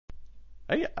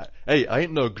Hey, I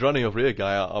ain't no granny over here,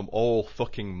 guy. I'm all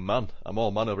fucking man. I'm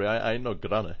all man over here. I ain't no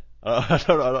granny. I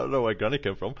don't know where granny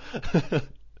came from.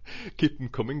 Keep 'em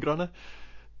coming, granny.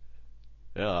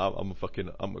 Yeah,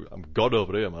 I'm God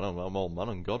over here, man. I'm all man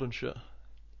and God and shit.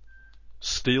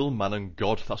 Steel, man and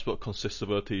God. That's what consists of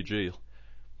OTG.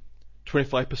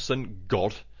 25%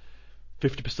 God,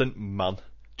 50% man,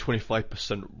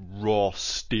 25% raw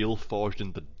steel forged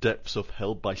in the depths of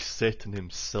hell by Satan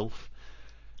himself.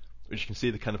 Which you can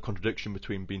see the kind of contradiction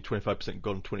between being 25%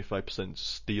 God and 25%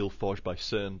 steel forged by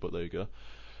Satan, but there you go.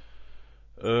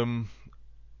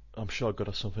 I'm sure God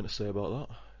has something to say about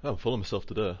that. I'm full of myself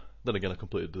today. Then again, I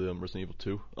completed the Resident Evil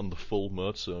 2 on the full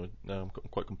mode, so now I'm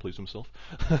quite pleased with myself.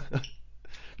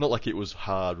 Not like it was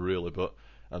hard, really, but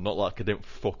and not like I didn't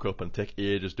fuck up and take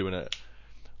ages doing it.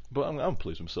 But I'm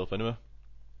pleased with myself anyway.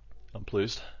 I'm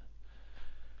pleased.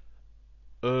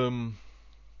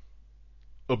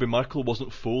 Obi Michael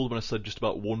wasn't fooled when I said just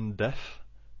about one death.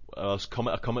 I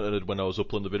commented when I was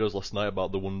uploading the videos last night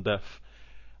about the one death.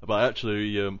 But I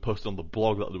actually posted on the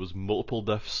blog that there was multiple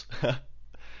deaths.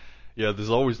 Yeah, there's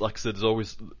always, like I said, there's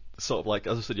always sort of like,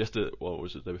 as I said yesterday, what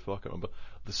was it the day before, I can't remember.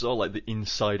 There's sort of like the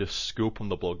insider scoop on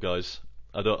the blog, guys.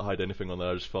 I don't hide anything on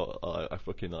there. I just thought I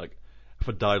fucking like, if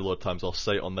I die a lot of times, I'll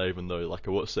say it on there, even though like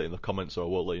I won't say it in the comments or I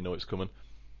won't let you know it's coming.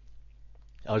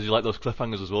 As you like those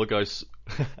cliffhangers as well, guys.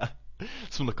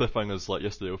 Some of the cliffhangers like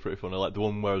yesterday were pretty funny. Like the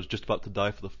one where I was just about to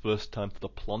die for the first time to the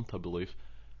plant, I believe.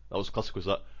 That was classic. Was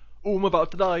that? Oh, I'm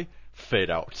about to die.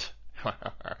 Fade out.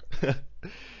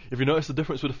 If you notice the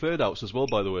difference with the fade outs as well,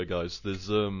 by the way, guys, there's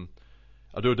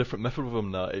I do a different method with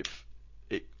them now.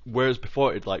 Whereas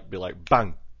before it'd like be like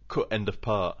bang, cut, end of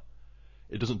part.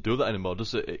 It doesn't do that anymore,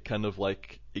 does it? It kind of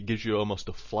like it gives you almost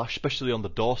a flash, especially on the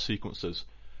door sequences.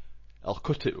 I'll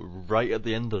cut it right at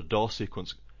the end of the door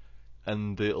sequence,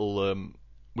 and it'll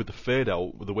with the fade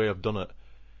out, with the way I've done it,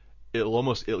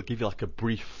 it'll give you like a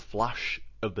brief flash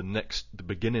of the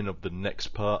beginning of the next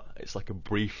part. It's like a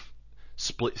brief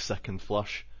split second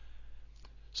flash.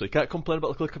 So you can't complain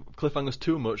about the cliffhangers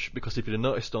too much, because if you'd have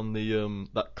noticed on the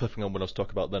that cliffhanger when I was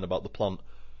talking about then about the plant,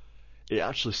 it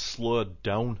actually slowed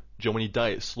down. Do you know when you die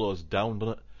it slows down,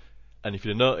 doesn't it? And if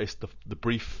you'd have noticed, the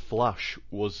brief flash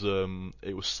was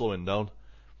it was slowing down.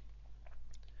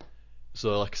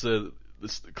 So like I said, the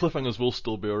cliffhangers will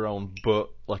still be around, but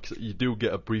like I said, you do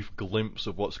get a brief glimpse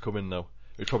of what's coming now.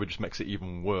 It probably just makes it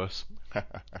even worse.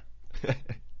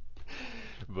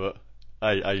 But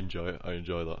I enjoy it. I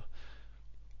enjoy that.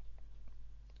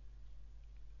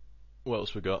 What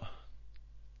else we got?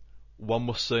 One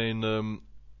was saying,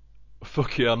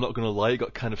 fuck yeah, I'm not gonna lie, it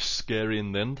got kind of scary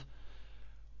in the end.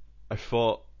 I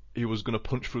thought he was gonna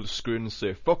punch through the screen and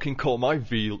say, fucking call my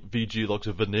VG logs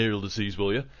a venereal disease,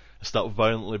 will you? And start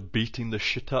violently beating the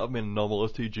shit out of me in a normal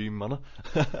OTG manner.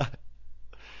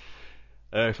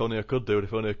 If only I could, dude,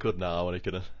 if only I could. Nah, I'm only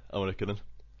kidding.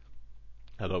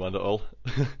 I don't mind at all.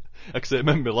 Actually, it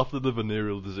made me laugh at the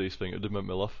venereal disease thing, it did make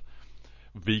me laugh.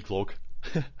 V-glog.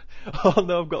 Oh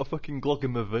no, I've got a fucking glog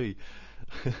in my V.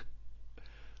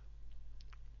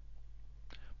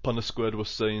 Panda Squared was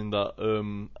saying that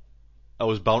I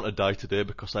was bound to die today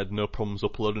because I had no problems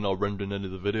uploading or rendering any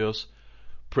of the videos.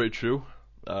 Pretty true.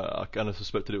 I kind of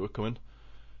suspected it would come in.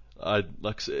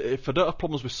 If I don't have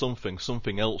problems with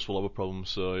something else will have a problem.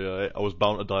 So yeah, I was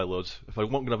bound to die loads. If I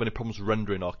wasn't gonna have any problems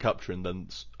rendering or capturing, then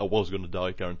I was gonna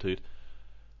die, guaranteed.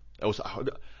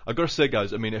 I gotta say,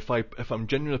 guys, I mean, if I'm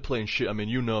genuinely playing shit, I mean,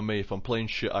 you know me, if I'm playing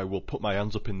shit, I will put my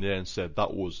hands up in the air and say,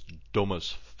 that was dumb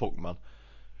as fuck, man.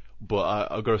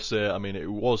 But I gotta say, I mean, it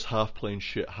was half playing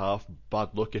shit, half bad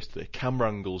luck yesterday. Camera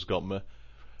angles got me.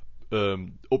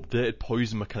 Updated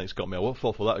poison mechanics got me. I won't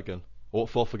fall for that again. I won't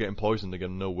fall for getting poisoned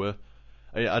again, no way.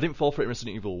 I didn't fall for it in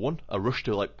Resident Evil 1. I rushed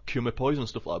to, like, cure my poison and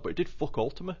stuff like that, but it did fuck all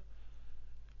to me.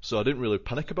 So I didn't really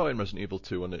panic about it in Resident Evil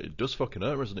 2, and it does fucking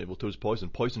hurt. Resident Evil 2 is poison.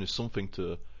 Poison is something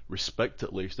to respect,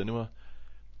 at least, anyway.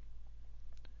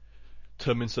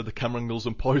 Termin said the camera angles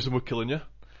and poison were killing you.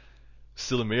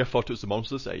 Silly me, I thought it was the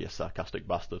monsters. Hey, you sarcastic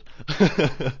bastard.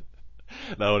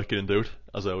 No, I'm only kidding, dude.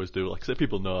 As I always do. Like I say,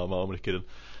 people know I'm only kidding.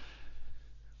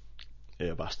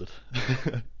 Yeah, bastard.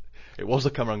 It was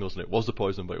the camera angles and it was the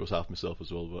poison, but it was half myself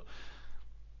as well. But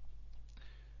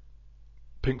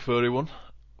Pink Furry one.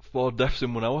 4 deaths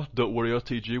in 1 hour. Don't worry,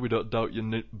 OTG, we don't doubt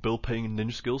your bill-paying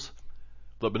ninja skills.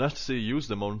 But it'd be nice to see you use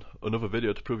them on another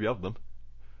video to prove you have them.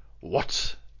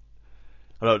 What?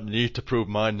 I don't need to prove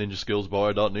my ninja skills, boy.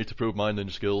 I don't need to prove my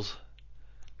ninja skills.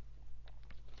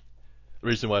 The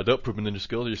reason why I don't prove my ninja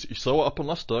skills, you saw what happened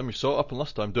last time.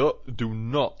 Do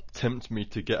not tempt me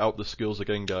to get out the skills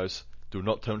again, guys. Do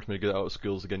not tempt me to get out the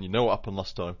skills again. You know what happened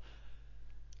last time.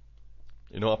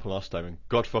 You know what happened last time, and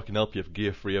God fucking help you if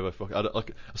Gear 3 ever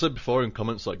like I said before in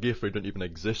comments, like Gear 3 don't even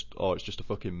exist, or it's just a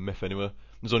fucking myth anyway.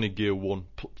 There's only Gear 1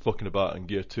 fucking about, and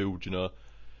Gear 2, you know,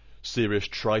 serious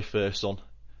tri-face on,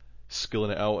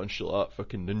 skilling it out and shit like that,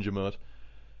 fucking ninja mode.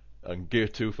 And Gear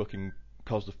 2 fucking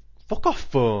caused the fuck off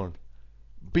phone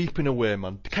beeping away,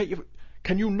 man.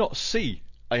 Can you not see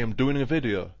I am doing a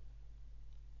video?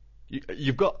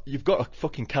 You've got a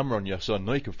fucking camera on you, so I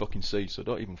know you can fucking see, so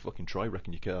don't even fucking try,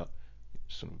 reckon you can't.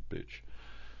 Son of a bitch.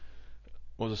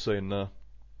 What was I saying now?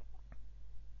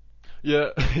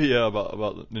 Yeah, yeah,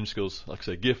 about the ninja skills. Like I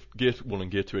say, Gear 1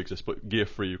 and Gear 2 exist, but Gear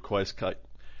 3 requires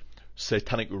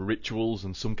satanic rituals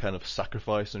and some kind of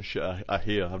sacrifice and shit. I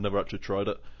hear. I've never actually tried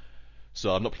it,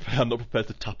 so I'm not prepared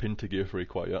to tap into Gear 3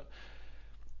 quite yet.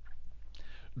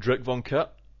 Drake Von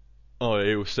Cat. Oh, yeah,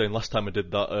 he was saying last time I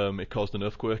did that, it caused an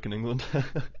earthquake in England.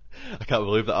 I can't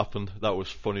believe that happened. That was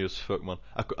funny as fuck, man.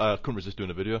 I couldn't resist doing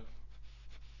a video.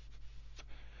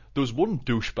 There was one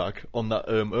douchebag on that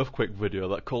earthquake video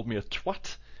that called me a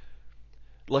twat.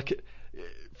 Like,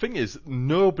 thing is,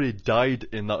 nobody died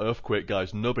in that earthquake,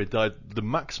 guys. Nobody died. The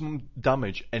maximum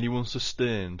damage anyone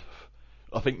sustained,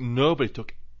 I think nobody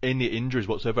took any injuries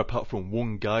whatsoever apart from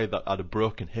one guy that had a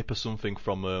broken hip or something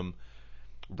from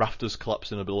rafters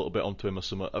collapsing a little bit onto him or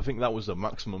something. I think that was the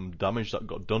maximum damage that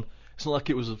got done. It's not like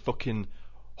it was a fucking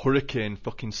hurricane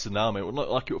fucking tsunami. It was not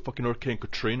like it was fucking Hurricane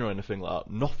Katrina or anything like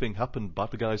that. Nothing happened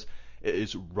bad, guys. It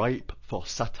is ripe for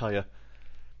satire.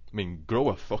 I mean, grow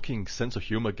a fucking sense of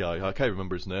humour, guy. I can't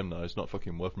remember his name now. It's not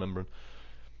fucking worth remembering.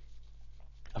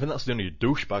 I think that's the only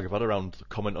douchebag I've had around to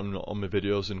comment on my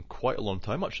videos in quite a long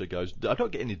time, actually, guys. I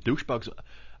don't get any douchebags.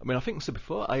 I mean, I think I said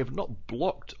before, I have not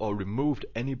blocked or removed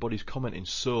anybody's comment in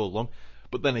so long.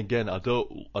 But then again, I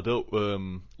don't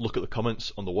look at the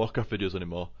comments on the Warcraft videos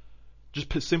anymore.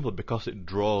 Just simply because it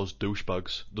draws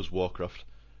douchebags, does Warcraft.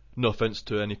 No offence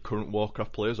to any current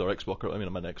Warcraft players or ex-Warcraft. I mean,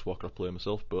 I'm an ex-Warcraft player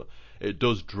myself, but it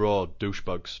does draw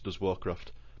douchebags, does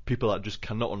Warcraft. People that just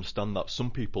cannot understand that some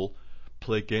people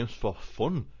play games for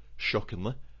fun,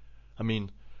 shockingly. I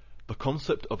mean, the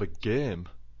concept of a game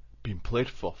being played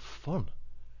for fun.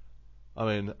 I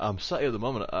mean, I'm sat here at the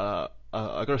moment, I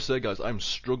gotta say, guys, I'm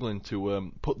struggling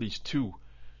to put these two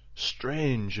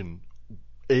strange and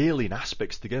alien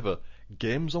aspects together.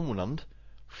 Games on one hand,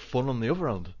 fun on the other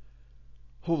hand.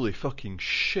 Holy fucking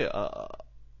shit,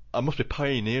 I must be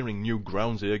pioneering new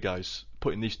grounds here, guys,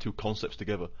 putting these two concepts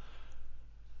together.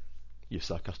 You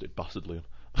sarcastic bastard, Leon.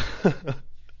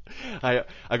 I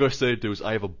gotta say, dudes,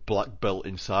 I have a black belt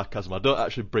in sarcasm. I don't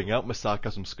actually bring out my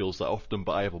sarcasm skills that often,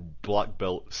 but I have a black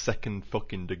belt, second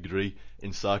fucking degree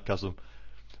in sarcasm.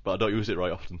 But I don't use it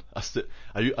very often.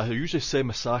 I usually say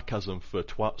my sarcasm for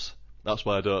twats. That's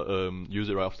why I don't use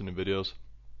it very often in videos.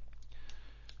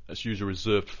 It's usually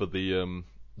reserved for the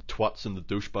twats and the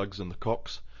douchebags and the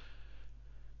cocks.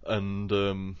 And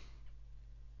to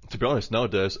be honest,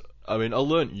 nowadays, I mean, I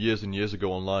learnt years and years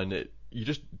ago online, you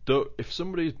just don't, if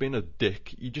somebody's been a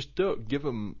dick, you just don't give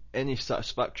them any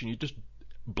satisfaction, you just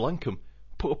blank them.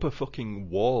 Put up a fucking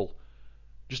wall.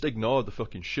 Just ignore the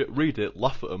fucking shit, read it,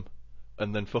 laugh at them,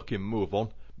 and then fucking move on,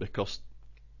 because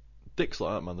dicks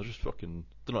like that, man, they're just fucking,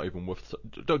 they're not even worth,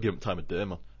 don't give them time of day,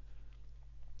 man.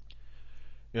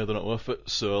 Yeah, they're not worth it.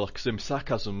 So, like I say, my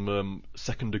sarcasm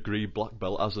second degree black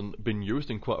belt hasn't been used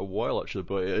in quite a while, actually,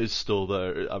 but it is still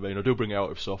there. I mean, I do bring it out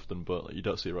every so often, but you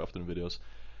don't see it very often in videos.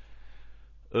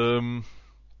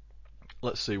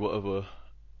 Let's see, what other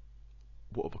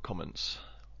comments?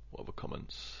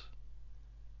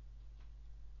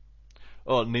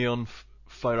 Oh, Neon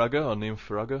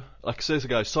Firaga. Like I say,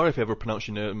 guys, sorry if I ever pronounce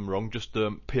your name wrong. Just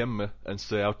PM me and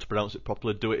say how to pronounce it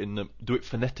properly. Do it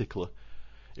phonetically.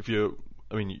 If you,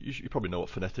 I mean, you probably know what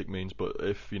phonetic means, but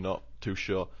if you're not too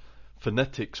sure,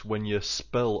 phonetics when you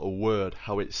spell a word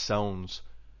how it sounds.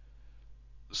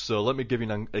 So let me give you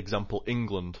an example.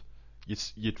 England.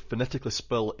 You'd phonetically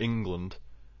spell England,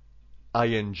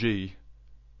 ING.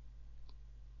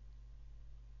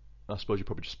 I suppose you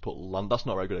probably just put land. That's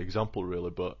not a very good example, really,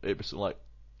 but it'd be something like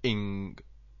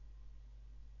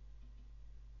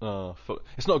oh, fuck.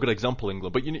 It's not a good example,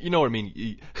 England, but you know what I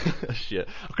mean. Shit,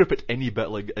 I could have picked any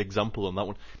better example on that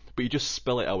one, but you just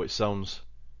spell it how it sounds.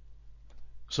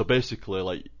 So basically,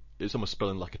 like, it's almost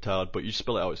spelling like a tard, but you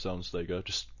spell it how it sounds. There you go.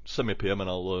 Just send me a PM and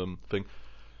I'll think.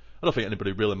 I don't think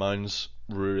anybody really minds,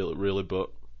 really, but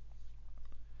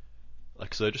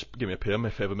like I say, just give me a PM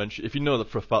if I ever mention. If you know that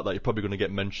for a fact that you're probably going to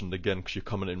get mentioned again because you're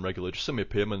commenting regularly, just send me a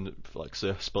PM and, like I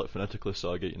say, spell it phonetically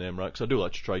so I get your name right. Because I do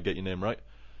like to try and get your name right.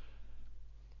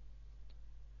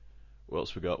 What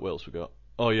else we got?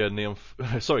 Oh yeah, Neon.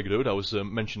 Sorry, dude, I was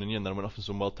mentioning you and then I went off on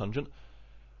some wild tangent.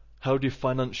 How do you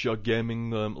finance your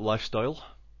gaming lifestyle?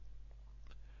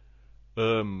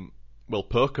 Well,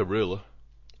 poker really.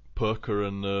 Poker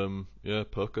and yeah,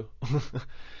 poker.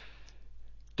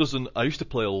 Doesn't I used to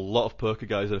play a lot of poker,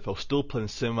 guys, and if I was still playing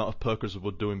the same amount of poker as I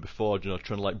was doing before, you know,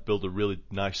 trying to like build a really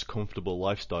nice, comfortable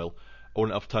lifestyle, I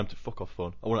wouldn't have time to fuck off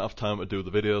phone. I wouldn't have time to do the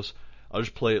videos. I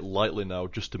just play it lightly now,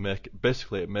 just to make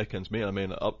ends meet. I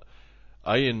mean,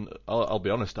 I'll be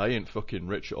honest, I ain't fucking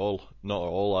rich at all, not at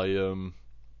all.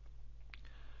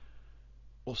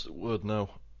 What's the word now?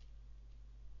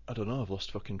 I don't know. I've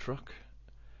lost fucking track.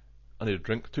 I need a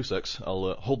drink. 2 secs.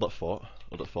 I'll hold that thought.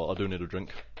 Hold that thought. I do need a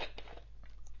drink.